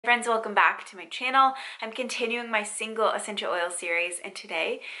Friends, welcome back to my channel. I'm continuing my single essential oil series, and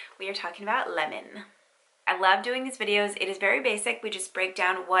today we are talking about lemon. I love doing these videos. It is very basic. We just break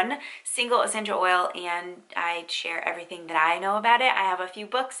down one single essential oil and I share everything that I know about it. I have a few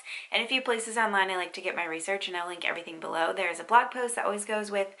books and a few places online I like to get my research, and I'll link everything below. There's a blog post that always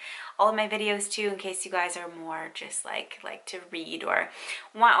goes with all of my videos too, in case you guys are more just like to read or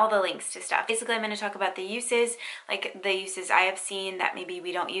want all the links to stuff. Basically, I'm going to talk about the uses, like the uses I have seen that maybe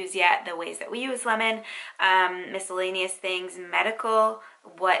we don't use yet, the ways that we use lemon, miscellaneous things, medical,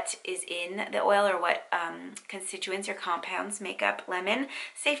 what is in the oil or what constituents or compounds make up lemon,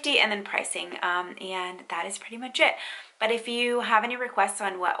 safety, and then pricing, and that is pretty much it. But if you have any requests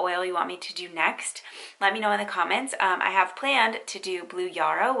on what oil you want me to do next, let me know in the comments. I have planned to do blue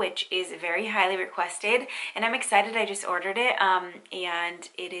yarrow, which is very highly requested, and I'm excited. I just ordered it, and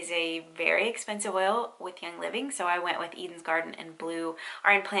it is a very expensive oil with Young Living, so I went with Eden's Garden and blue,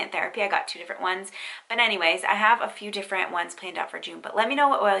 or in Plant Therapy. I got two different ones. But anyways, I have a few different ones planned out for June, but let me know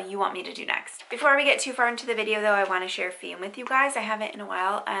what oil you want me to do next. Before we get too far into the video though, I want to share a Fume with you guys. I haven't in a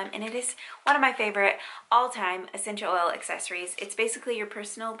while, and it is one of my favorite all-time essential oil accessories. It's basically your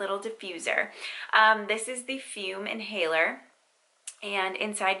personal little diffuser. This is the Fume inhaler, and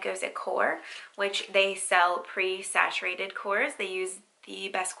inside goes a core, which they sell pre-saturated cores. They use the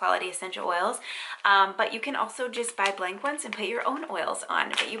best quality essential oils, but you can also just buy blank ones and put your own oils on.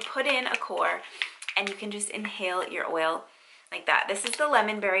 But you put in a core and you can just inhale your oil like that. This is the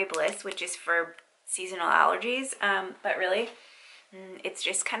Lemon Berry Bliss, which is for seasonal allergies, but really it's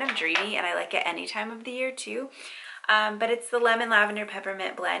just kind of dreamy, and I like it any time of the year too. But it's the lemon, lavender,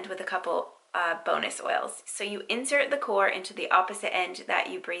 peppermint blend with a couple bonus oils. So you insert the core into the opposite end that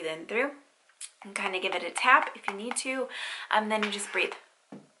you breathe in through, and kind of give it a tap if you need to, then you just breathe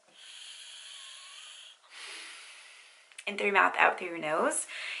in through your mouth, out through your nose.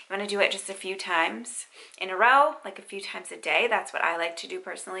 You want to do it just a few times in a row, like a few times a day. That's what I like to do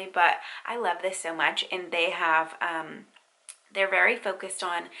personally, but I love this so much. And they have they're very focused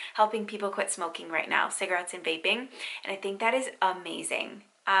on helping people quit smoking right now, cigarettes and vaping, and I think that is amazing.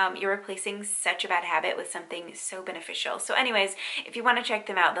 You're replacing such a bad habit with something so beneficial. So anyways, if you want to check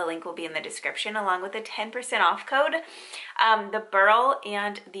them out, the link will be in the description, along with a 10% off code. The burl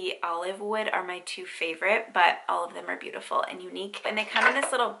and the olive wood are my two favorite, but all of them are beautiful and unique. And they come in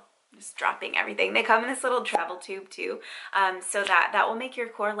this little, just dropping everything, they come in this little travel tube too, so that will make your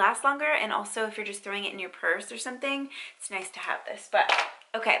core last longer. And also if you're just throwing it in your purse or something, it's nice to have this. But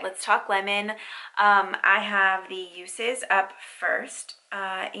okay, let's talk lemon. I have the uses up first,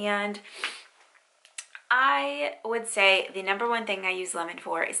 and I would say the number one thing I use lemon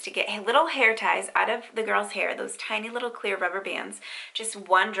for is to get little hair ties out of the girl's hair, those tiny little clear rubber bands. Just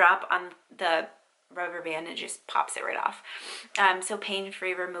one drop on the rubber band and just pops it right off. So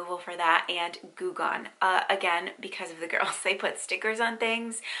pain-free removal for that. And Goo Gone, again, because of the girls, they put stickers on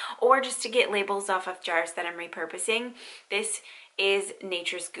things, or just to get labels off of jars that I'm repurposing. This is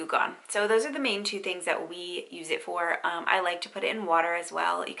nature's Goo Gone. So those are the main two things that we use it for. I like to put it in water as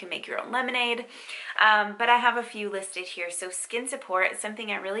well. You can make your own lemonade, but I have a few listed here. So skin support is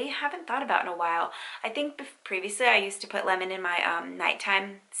something I really haven't thought about in a while. I think previously I used to put lemon in my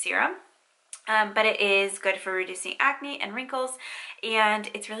nighttime serum, but it is good for reducing acne and wrinkles,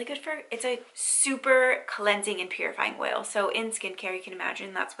 and it's really good for, it's a super cleansing and purifying oil. So in skincare, you can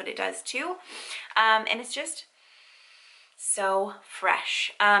imagine that's what it does too, and it's just so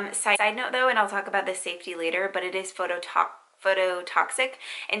fresh. Side note though, and I'll talk about the safety later, but it is phototoxic,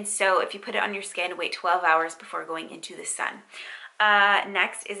 and so if you put it on your skin, wait 12 hours before going into the sun.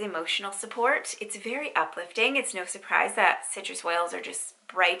 Next is emotional support. It's very uplifting. It's no surprise that citrus oils are just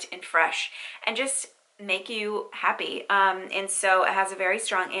bright and fresh and just make you happy. And so it has a very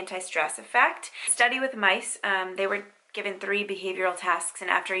strong anti-stress effect. Study with mice, they were given 3 behavioral tasks, and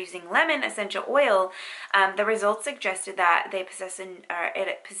after using lemon essential oil, the results suggested that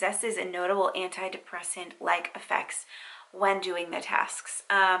it possesses a notable antidepressant-like effects when doing the tasks.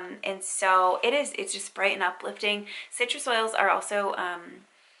 And so it's just bright and uplifting. Citrus oils are also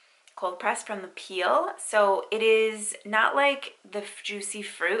cold pressed from the peel, so it is not like the juicy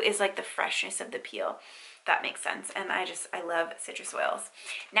fruit, is like the freshness of the peel. That makes sense. And I love citrus oils.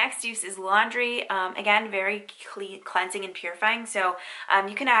 Next use is laundry. Again, very cleansing and purifying, so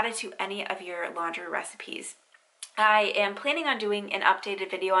you can add it to any of your laundry recipes. I am planning on doing an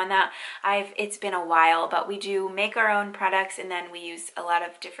updated video on that. It's been a while, but we do make our own products, and then we use a lot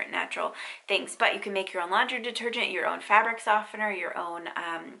of different natural things. But you can make your own laundry detergent, your own fabric softener, your own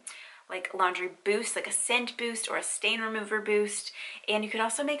like laundry boost, like a scent boost or a stain remover boost. And you can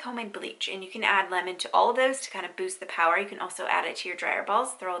also make homemade bleach, and you can add lemon to all of those to kind of boost the power. You can also add it to your dryer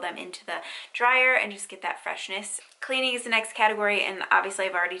balls, throw them into the dryer, and just get that freshness. Cleaning is the next category, and obviously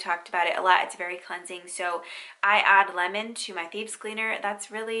I've already talked about it a lot. It's very cleansing, so I add lemon to my Thieves cleaner. That's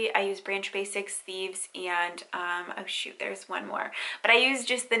really, I use Branch Basics, Thieves, and oh shoot, there's one more, but I use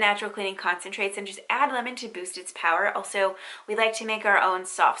just the natural cleaning concentrates and just add lemon to boost its power. Also, we like to make our own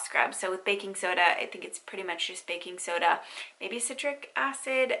soft scrub, so with baking soda, I think it's pretty much just baking soda, maybe citric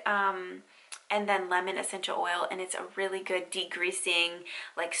acid, and then lemon essential oil, and it's a really good degreasing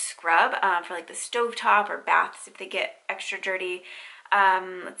like scrub for like the stovetop or baths if they get extra dirty.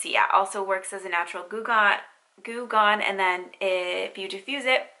 Let's see, yeah, also works as a natural goo gone, and then if you diffuse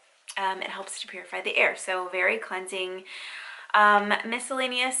it, it helps to purify the air. So very cleansing.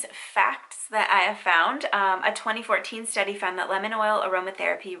 Miscellaneous facts that I have found. A 2014 study found that lemon oil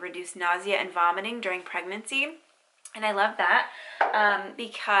aromatherapy reduced nausea and vomiting during pregnancy. And I love that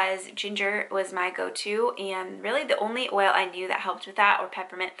because ginger was my go-to, and really the only oil I knew that helped with that, or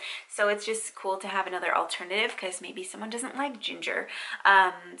peppermint. So it's just cool to have another alternative because maybe someone doesn't like ginger.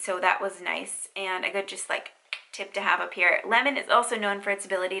 So that was nice, and a good just like tip to have up here. Lemon is also known for its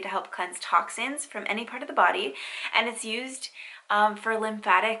ability to help cleanse toxins from any part of the body, and it's used for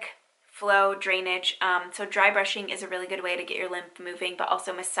lymphatic flow, drainage. So dry brushing is a really good way to get your lymph moving, but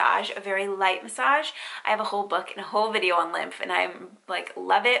also massage, a very light massage. I have a whole book and a whole video on lymph, and I'm like,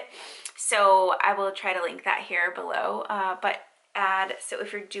 love it. So I will try to link that here below. But so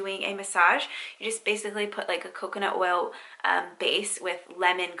if you're doing a massage, you just basically put like a coconut oil base with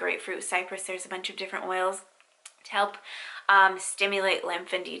lemon, grapefruit, cypress. There's a bunch of different oils to help stimulate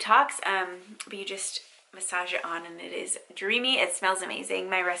lymph and detox. But you just massage it on, and it is dreamy. It smells amazing.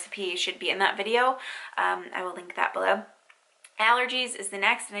 My recipe should be in that video. I will link that below. Allergies is the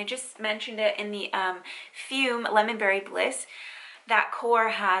next, and I just mentioned it in the Fume Lemon Berry Bliss. That core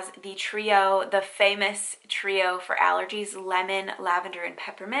has the trio, the famous trio for allergies: lemon, lavender, and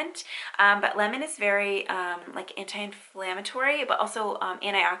peppermint. But lemon is very like anti-inflammatory, but also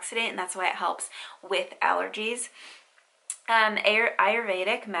antioxidant, and that's why it helps with allergies.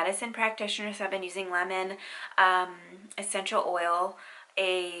 Ayurvedic medicine practitioners have been using lemon essential oil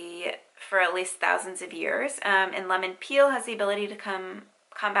for at least thousands of years. And lemon peel has the ability to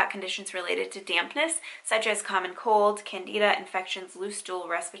combat conditions related to dampness, such as common cold, candida, infections, loose stool,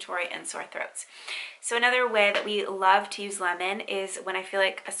 respiratory, and sore throats. So another way that we love to use lemon is when I feel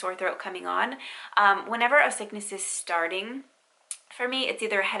like a sore throat coming on. Whenever a sickness is starting, for me, it's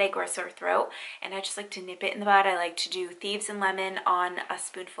either a headache or a sore throat, and I just like to nip it in the bud. I like to do Thieves and lemon on a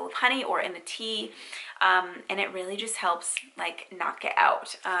spoonful of honey or in a tea, and it really just helps like knock it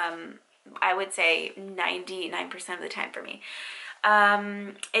out. I would say 99% of the time for me.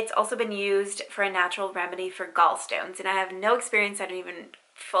 It's also been used for a natural remedy for gallstones, and I have no experience. I don't even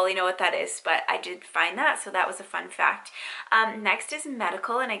fully know what that is, but I did find that, so that was a fun fact. Next is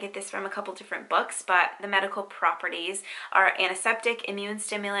medical, and I get this from a couple different books, but the medical properties are antiseptic, immune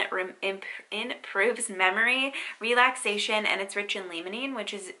stimulant, improves memory, relaxation, and it's rich in limonene, which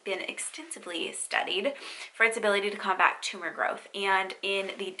has been extensively studied for its ability to combat tumor growth. And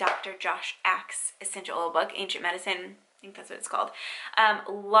in the Dr. Josh Axe essential oil book, Ancient Medicine, I think that's what it's called.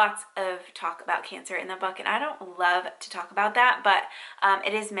 Lots of talk about cancer in the book, and I don't love to talk about that, but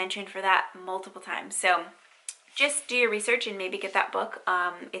it is mentioned for that multiple times. So just do your research and maybe get that book.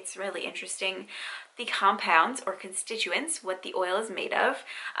 It's really interesting. The compounds or constituents, what the oil is made of: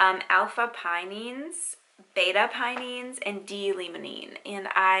 alpha pinene, beta pinene, and D-limonene, and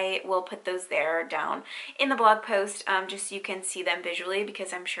I will put those there down in the blog post just so you can see them visually,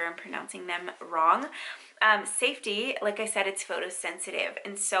 because I'm sure I'm pronouncing them wrong. Safety, like I said, it's photosensitive,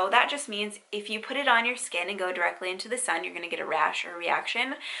 and so that just means if you put it on your skin and go directly into the sun, you're going to get a rash or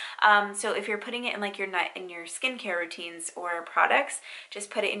reaction. So if you're putting it in like your skincare routines or products,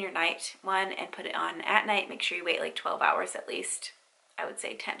 just put it in your night one and put it on at night. Make sure you wait like 12 hours at least. I would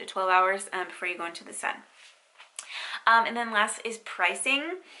say 10 to 12 hours before you go into the sun. And then last is pricing.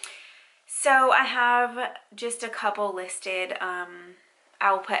 So I have just a couple listed.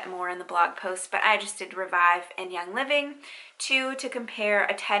 I will put more in the blog post, but I just did Revive and Young Living. To compare,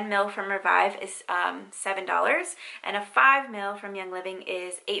 a 10 ml from Revive is $7, and a 5 ml from Young Living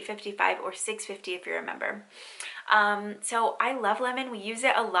is $8.55 or $6.50 if you remember. So I love lemon. We use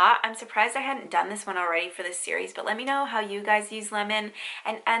it a lot. I'm surprised I hadn't done this one already for this series, but let me know how you guys use lemon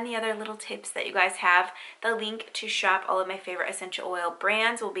and any other little tips that you guys have. The link to shop all of my favorite essential oil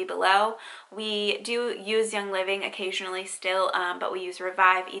brands will be below. We do use Young Living occasionally still, but we use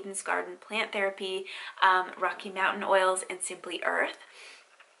Revive, Eden's Garden, Plant Therapy, Rocky Mountain Oils, and Simply Earth.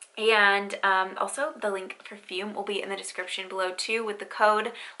 And also the link for Fume will be in the description below too with the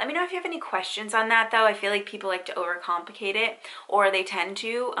code. Let me know if you have any questions on that though. I feel like people like to overcomplicate it, or they tend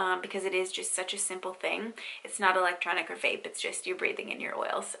to, because it is just such a simple thing. It's not electronic or vape, it's just you breathing in your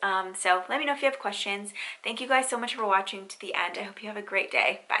oils. So let me know if you have questions. Thank you guys so much for watching to the end. I hope you have a great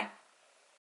day. Bye.